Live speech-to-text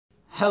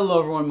Hello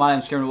everyone, my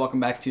name's Cameron, welcome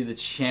back to the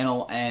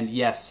channel, and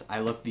yes, I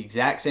look the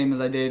exact same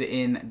as I did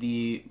in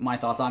the My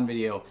Thoughts On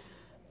video.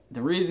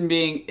 The reason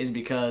being is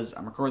because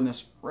I'm recording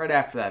this right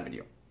after that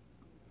video.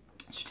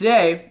 So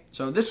today,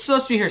 this is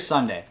supposed to be here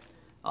Sunday.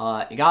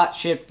 It got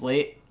shipped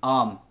late.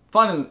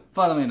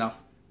 Funnily enough,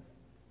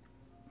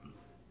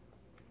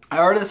 I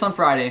ordered this on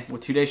Friday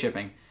with 2-day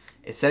shipping.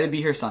 It said it'd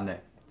be here Sunday.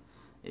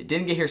 It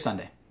didn't get here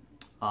Sunday.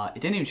 It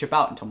didn't even ship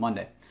out until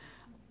Monday.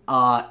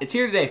 It's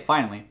here today,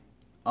 finally.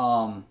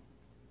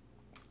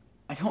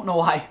 I don't know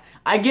why.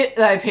 I get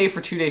that I pay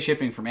for 2-day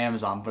shipping from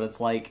Amazon, but it's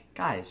like,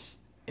 guys,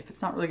 if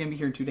it's not really going to be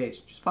here in 2 days,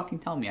 just fucking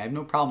tell me. I have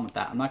no problem with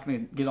that. I'm not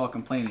going to get all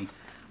complaining.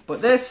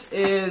 But this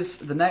is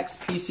the next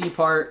PC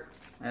part.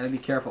 I gotta be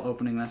careful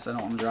opening this. I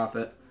don't want to drop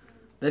it.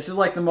 This is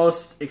like the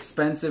most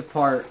expensive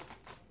part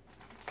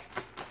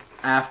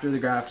after the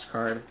graphics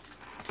card.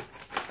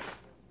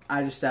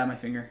 I just stabbed my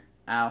finger.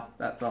 Ow,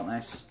 that felt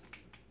nice.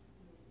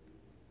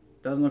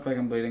 Doesn't look like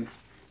I'm bleeding.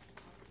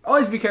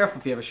 Always be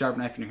careful if you have a sharp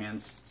knife in your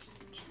hands.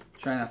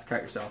 Try not to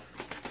cut yourself.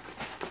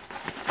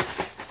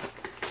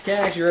 You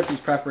can't actually rip these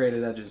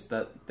perforated edges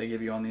that they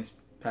give you on these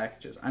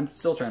packages. I'm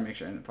still trying to make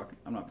sure I'm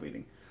not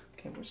bleeding.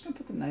 Okay, we're just gonna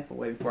put the knife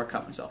away before I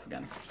cut myself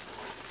again.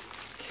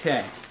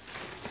 Okay.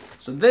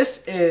 So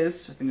this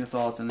is, I think that's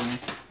all it's in there.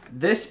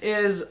 This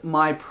is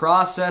my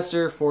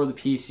processor for the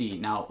PC.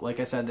 Now,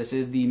 like I said, this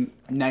is the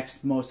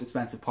next most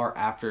expensive part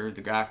after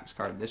the graphics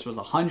card. This was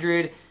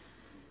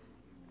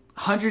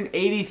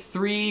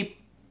 183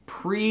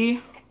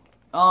 pre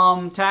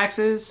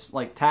taxes,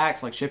 like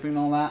tax, like shipping and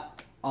all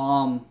that.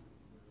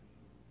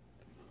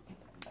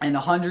 And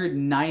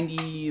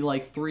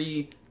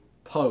 193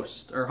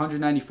 post, or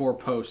 194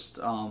 post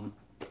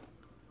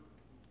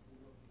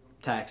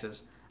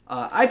taxes.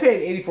 I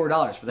paid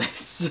 $84 for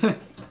this.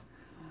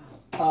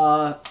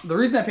 The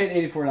reason I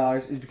paid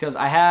 $84 is because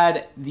I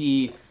had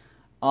the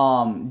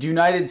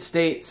United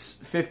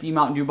States 50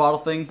 Mountain Dew bottle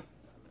thing.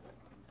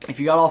 If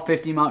you got all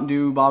 50 Mountain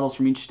Dew bottles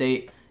from each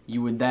state,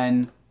 you would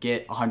then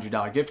get a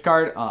 $100 gift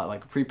card,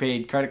 like a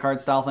prepaid credit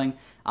card style thing.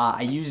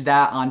 I used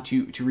that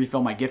to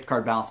refill my gift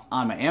card balance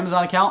on my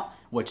Amazon account,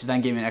 which then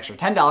gave me an extra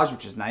 $10,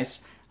 which is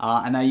nice.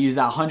 And I used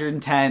that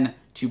 110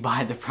 to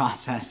buy the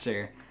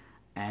processor.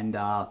 And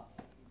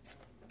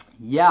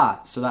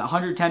yeah, so that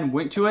 110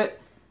 went to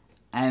it.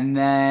 And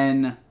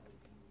then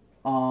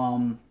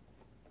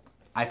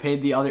I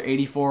paid the other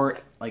 84,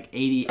 like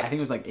 80, I think it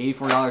was like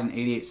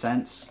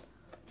 $84.88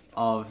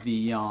 of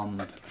the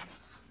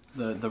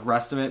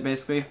rest of it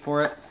basically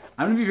for it.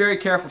 I'm going to be very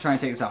careful trying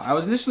to take this out. I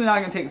was initially not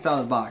going to take this out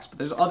of the box, but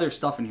there's other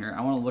stuff in here.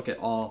 I want to look at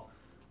all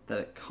that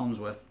it comes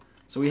with.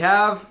 So we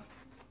have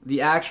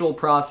the actual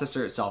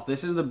processor itself.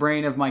 This is the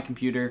brain of my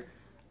computer.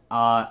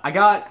 What did I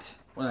get?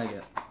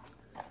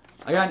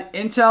 I got an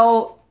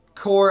Intel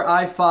Core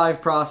i5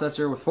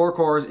 processor with 4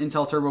 cores,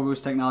 Intel Turbo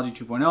Boost technology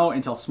 2.0,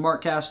 Intel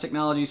Smart Cache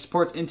technology,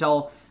 supports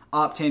Intel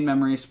Optane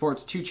memory,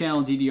 supports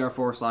 2-channel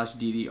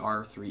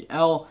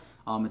DDR4/DDR3L.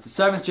 It's a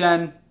 7th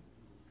gen,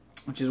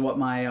 which is what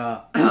my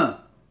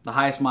the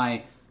highest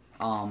my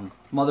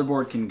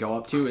motherboard can go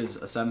up to is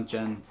a 7th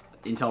gen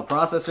Intel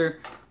processor.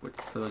 Which,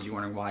 for those of you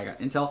wondering why I got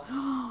Intel,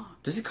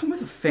 does it come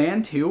with a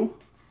fan too?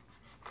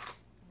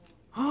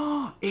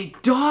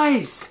 It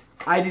does.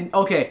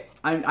 Okay,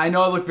 I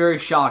know I look very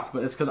shocked,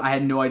 but it's because I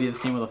had no idea this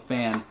came with a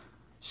fan.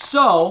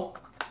 So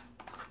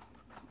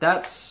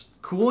that's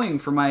cooling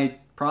for my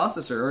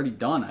processor already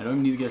done. I don't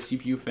even need to get a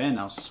CPU fan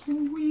now.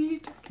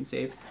 Sweet, I can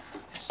save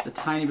just a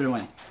tiny bit of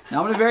money. Now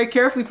I'm going to very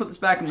carefully put this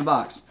back in the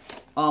box.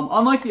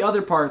 Unlike the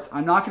other parts,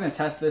 I'm not going to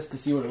test this to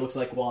see what it looks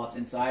like while it's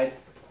inside.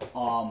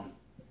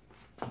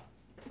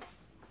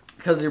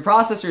 Because your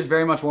processor is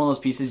very much one of those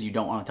pieces you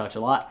don't want to touch a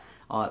lot.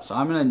 So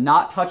I'm going to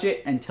not touch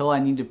it until I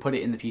need to put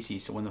it in the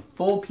PC. So when the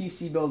full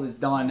PC build is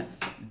done,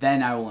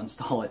 then I will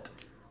install it.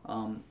 We're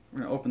going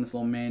to open this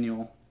little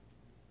manual.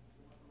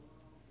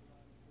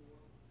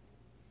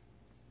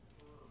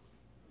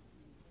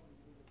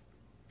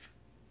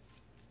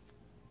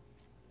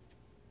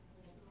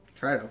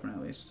 Try to open it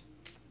at least.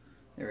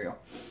 There we go.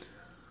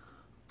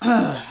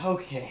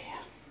 Okay.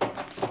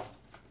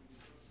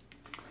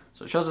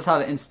 So it shows us how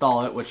to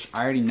install it, which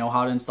I already know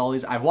how to install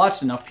these. I've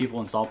watched enough people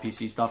install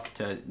PC stuff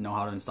to know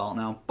how to install it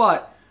now.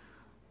 But,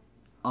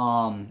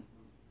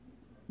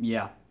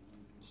 yeah.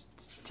 It's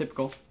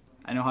typical.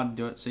 I know how to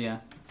do it, so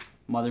yeah.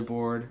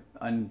 Motherboard,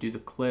 undo the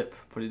clip,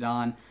 put it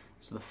on.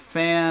 So the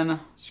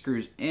fan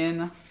screws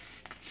in.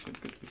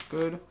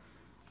 Good.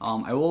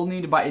 I will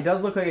need to buy, it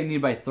does look like I need to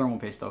buy thermal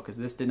paste though, because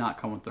this did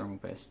not come with thermal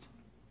paste.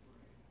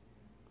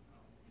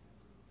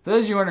 For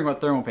those of you wondering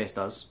what thermal paste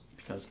does,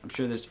 because I'm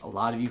sure there's a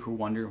lot of you who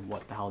wonder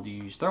what the hell do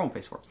you use thermal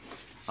paste for.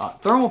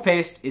 Thermal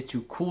paste is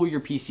to cool your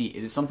PC.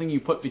 It is something you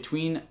put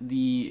between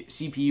the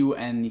CPU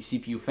and the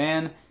CPU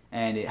fan,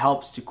 and it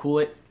helps to cool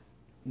it.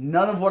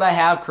 None of what I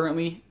have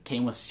currently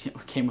came with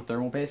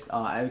thermal paste.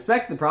 I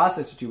expected the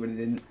processor to, but it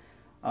didn't.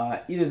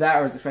 Either that or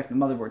I was expecting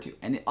the motherboard to,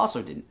 and it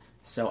also didn't.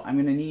 So I'm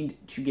going to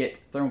need to get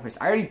thermal paste.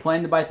 I already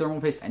planned to buy thermal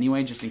paste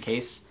anyway, just in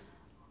case.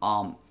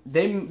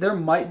 There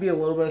might be a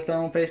little bit of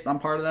thermal paste on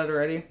part of that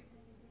already.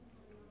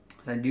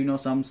 I do know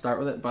some start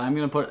with it, but I'm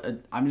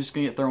just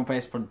gonna get thermal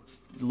paste, put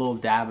a little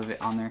dab of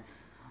it on there.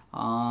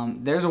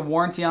 There's a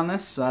warranty on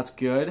this, so that's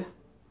good.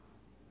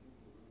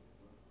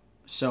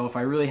 So if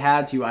I really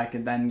had to, I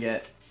could then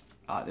get,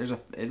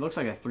 it looks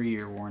like a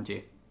 3-year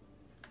warranty.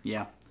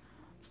 Yeah.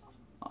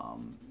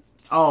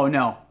 Oh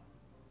no.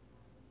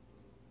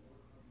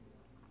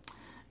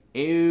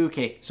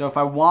 Okay, so if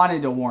I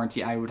wanted a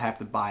warranty, I would have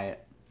to buy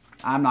it.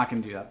 I'm not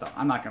going to do that, though.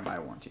 I'm not going to buy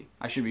a warranty.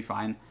 I should be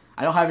fine.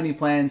 I don't have any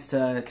plans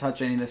to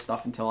touch any of this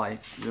stuff until I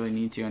really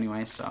need to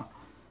anyway, so.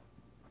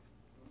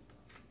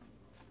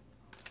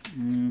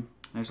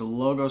 There's a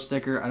logo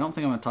sticker. I don't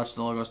think I'm going to touch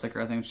the logo sticker.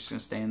 I think it's just going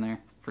to stay in there.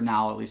 For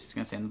now, at least it's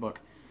going to stay in the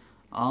book.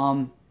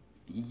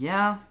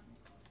 Yeah.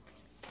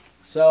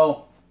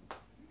 So,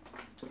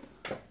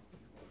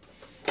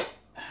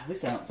 at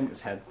least I don't think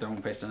this had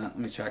thermal paste in it. Let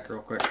me check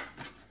real quick.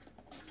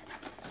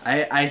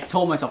 I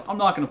told myself, I'm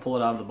not going to pull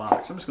it out of the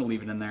box. I'm just going to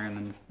leave it in there, and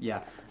then,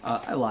 yeah.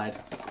 I lied.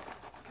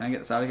 Can I get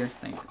this out of here?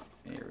 Thank you.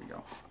 Here we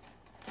go.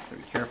 Gotta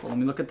be careful. Let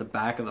me look at the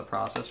back of the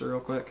processor real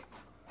quick.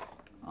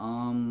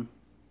 At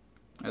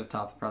the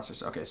top of the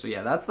processor. Okay, so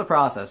yeah, that's the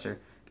processor.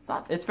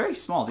 It's very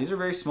small. These are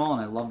very small,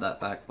 and I love that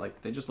fact.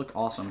 Like, they just look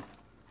awesome.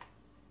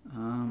 I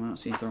don't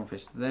see any thermal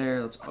paste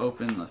there. Let's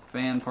open the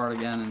fan part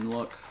again and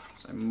look.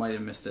 So I might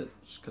have missed it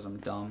just because I'm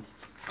dumb.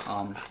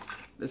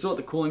 This is what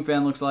the cooling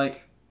fan looks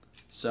like.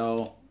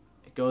 So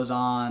it goes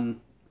on,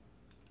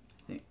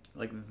 I think,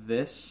 like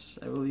this,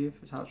 I believe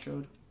is how it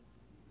showed.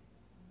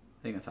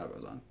 I think that's how it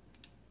goes on.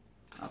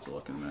 I'll have to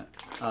look in a minute.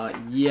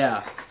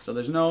 Yeah, so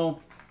there's no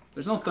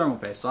thermal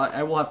paste, so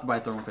I will have to buy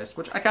thermal paste,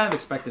 which I kind of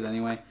expected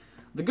anyway.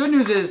 The good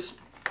news is,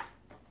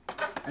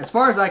 as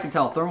far as I can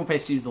tell, thermal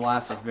paste seems to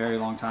last a very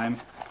long time.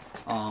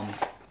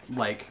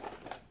 Like,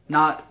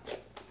 not,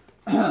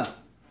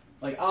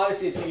 like,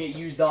 obviously it's going to get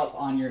used up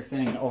on your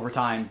thing over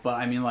time, but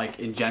I mean, like,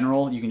 in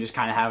general, you can just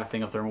kind of have a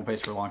thing of thermal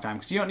paste for a long time,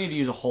 because you don't need to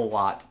use a whole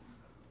lot.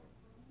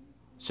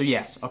 So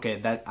yes,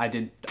 okay, that, I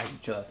did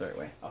show that the right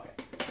way. Okay.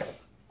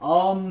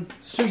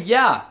 So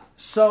yeah,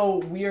 so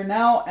we are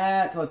now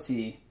at, let's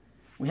see,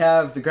 we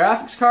have the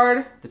graphics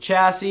card, the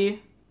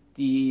chassis,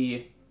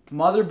 the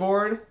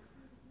motherboard,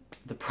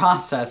 the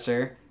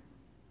processor,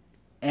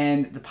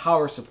 and the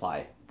power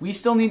supply. We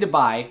still need to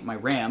buy my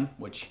RAM,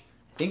 which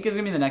I think is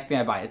going to be the next thing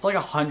I buy. It's like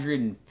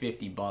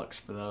 $150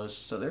 for those,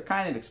 so they're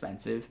kind of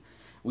expensive.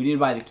 We need to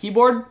buy the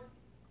keyboard.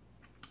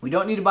 We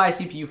don't need to buy a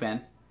CPU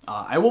fan.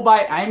 I am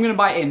going to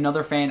buy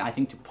another fan, I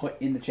think, to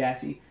put in the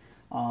chassis,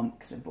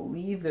 because I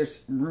believe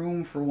there's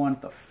room for one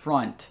at the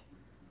front,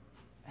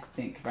 I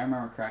think, if I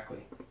remember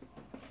correctly.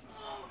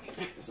 Let me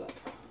pick this up.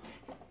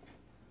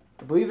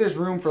 I believe there's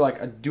room for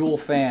like a dual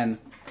fan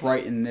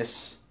right in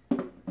this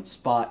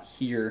spot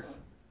here,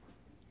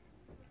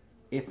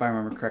 if I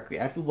remember correctly.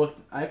 I have to look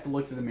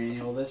through the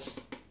manual of this.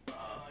 I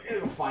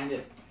gotta go find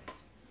it.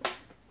 I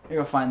gotta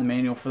go find the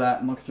manual for that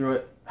and look through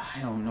it.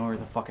 I don't know where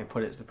the fuck I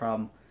put it is the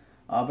problem.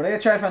 But I gotta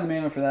try to find the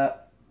manual for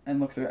that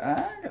and look through it.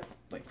 I got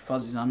like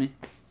fuzzies on me.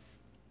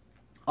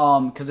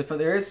 Because if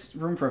there is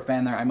room for a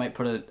fan there, I might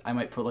put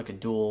like a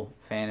dual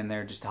fan in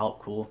there just to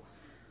help cool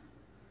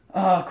the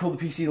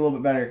PC a little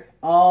bit better.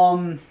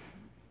 What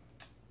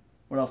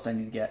else do I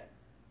need to get?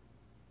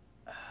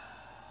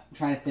 I'm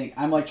trying to think.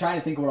 I'm like trying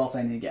to think what else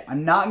I need to get.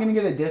 I'm not gonna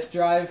get a disk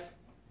drive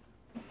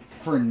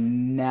for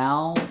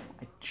now.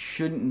 I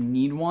shouldn't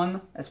need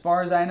one, as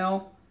far as I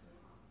know.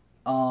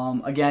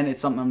 Again,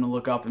 it's something I'm gonna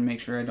look up and make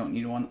sure I don't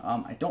need one.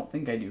 I don't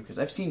think I do, because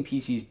I've seen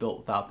PCs built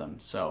without them.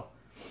 So,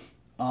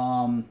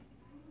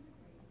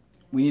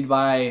 we need to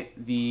buy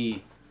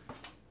the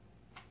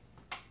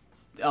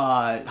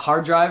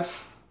hard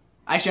drive.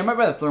 Actually, I might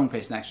buy the thermal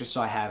paste next, just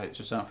so I have it,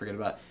 just so I don't forget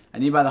about it. I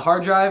need to buy the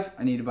hard drive.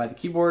 I need to buy the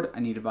keyboard. I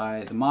need to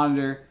buy the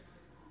monitor.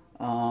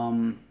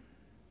 I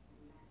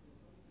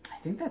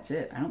think that's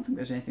it. I don't think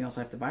there's anything else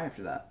I have to buy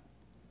after that.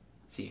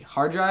 Let's see.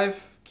 Hard drive,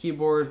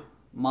 keyboard,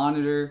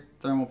 monitor,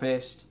 thermal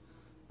paste,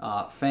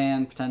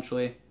 fan,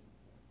 potentially.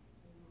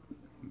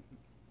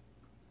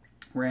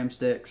 RAM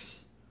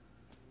sticks.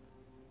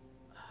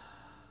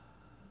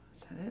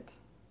 Is that it?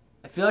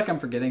 I feel like I'm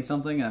forgetting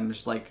something, and I'm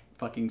just like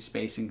fucking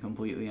spacing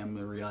completely. I'm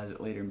gonna realize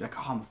it later and be like,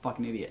 oh, I'm a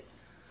fucking idiot.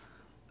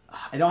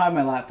 I don't have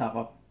my laptop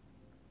up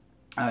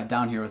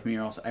down here with me,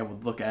 or else I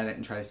would look at it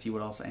and try to see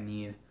what else I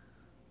need.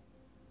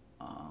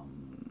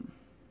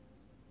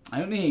 I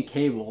don't need any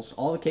cables.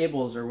 All the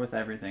cables are with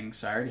everything,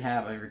 so I already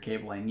have every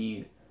cable I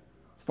need,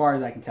 as far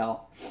as I can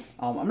tell.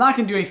 I'm not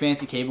going to do any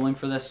fancy cabling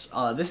for this.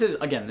 This is,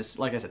 again,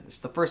 like I said, this is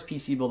the first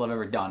PC build I've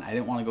ever done. I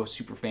didn't want to go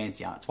super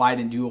fancy on it. That's why I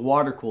didn't do a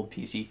water-cooled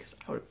PC, because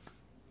I would have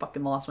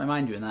fucking lost my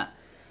mind doing that.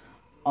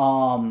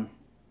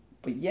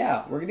 But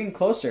yeah, we're getting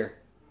closer.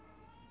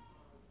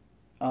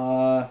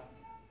 I'm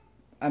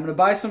gonna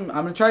buy some.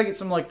 I'm gonna try to get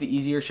some like the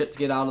easier shit to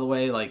get out of the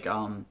way, like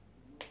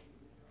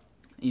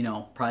you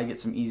know, probably get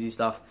some easy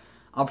stuff.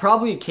 I'll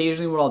probably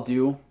occasionally what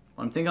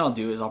I'm thinking I'll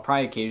do is I'll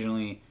probably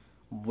occasionally,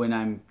 when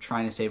I'm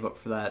trying to save up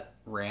for that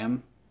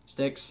RAM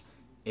sticks,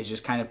 is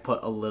just kind of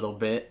put a little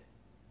bit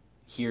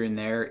here and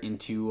there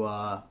into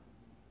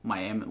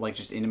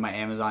just into my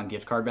Amazon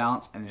gift card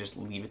balance and just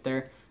leave it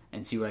there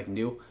and see what I can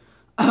do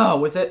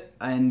with it,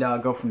 and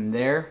go from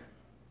there.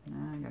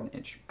 I got an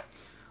itch.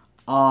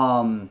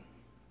 I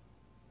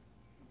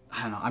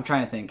don't know. I'm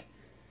trying to think.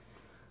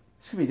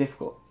 It's gonna be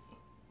difficult.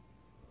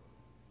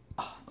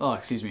 Oh,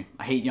 excuse me.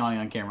 I hate yawning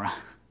on camera.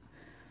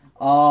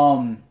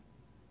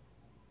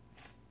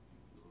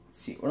 Let's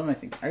see. What am I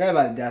thinking? I gotta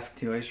buy the desk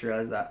too. I just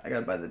realized that. I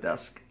gotta buy the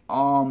desk.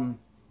 Let's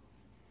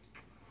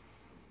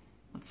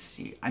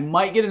see. I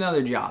might get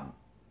another job.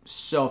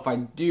 So if I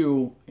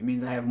do, it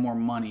means I have more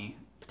money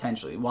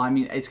potentially. Well, I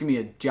mean, it's gonna be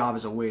a job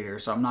as a waiter,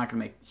 so I'm not gonna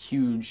make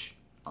huge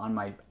on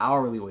my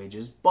hourly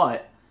wages,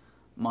 but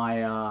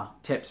my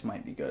tips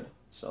might be good.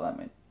 So that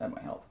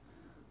might help.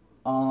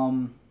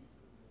 I'm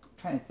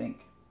trying to think.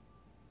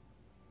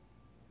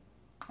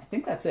 I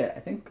think that's it. I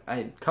think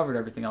I covered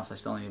everything else I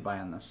still need to buy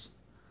on this.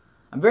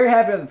 I'm very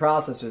happy with the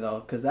processor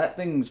though, because that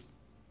thing's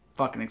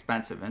fucking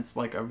expensive, and it's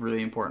like a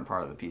really important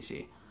part of the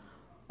PC.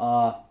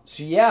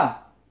 So yeah,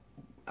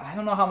 I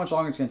don't know how much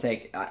longer it's gonna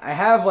take. I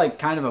have like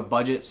kind of a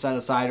budget set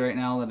aside right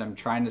now that I'm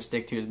trying to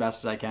stick to as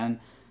best as I can.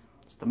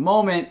 So at the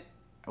moment,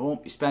 I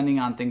won't be spending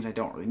on things I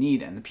don't really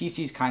need, and the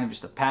PC is kind of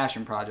just a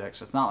passion project,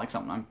 so it's not like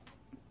something I'm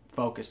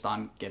focused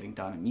on getting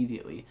done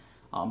immediately.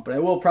 But I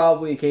will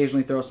probably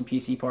occasionally throw some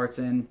PC parts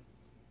in,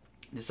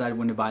 decide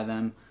when to buy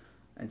them,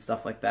 and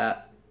stuff like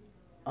that,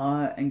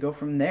 and go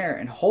from there.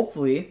 And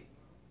hopefully,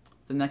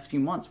 the next few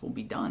months will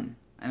be done.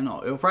 I don't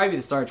know. It'll probably be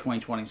the start of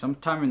 2020.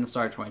 Sometime in the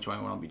start of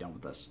 2020 when I'll be done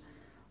with this.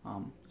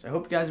 So I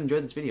hope you guys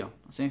enjoyed this video.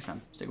 I'll see you next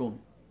time. Stay golden.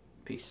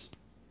 Peace.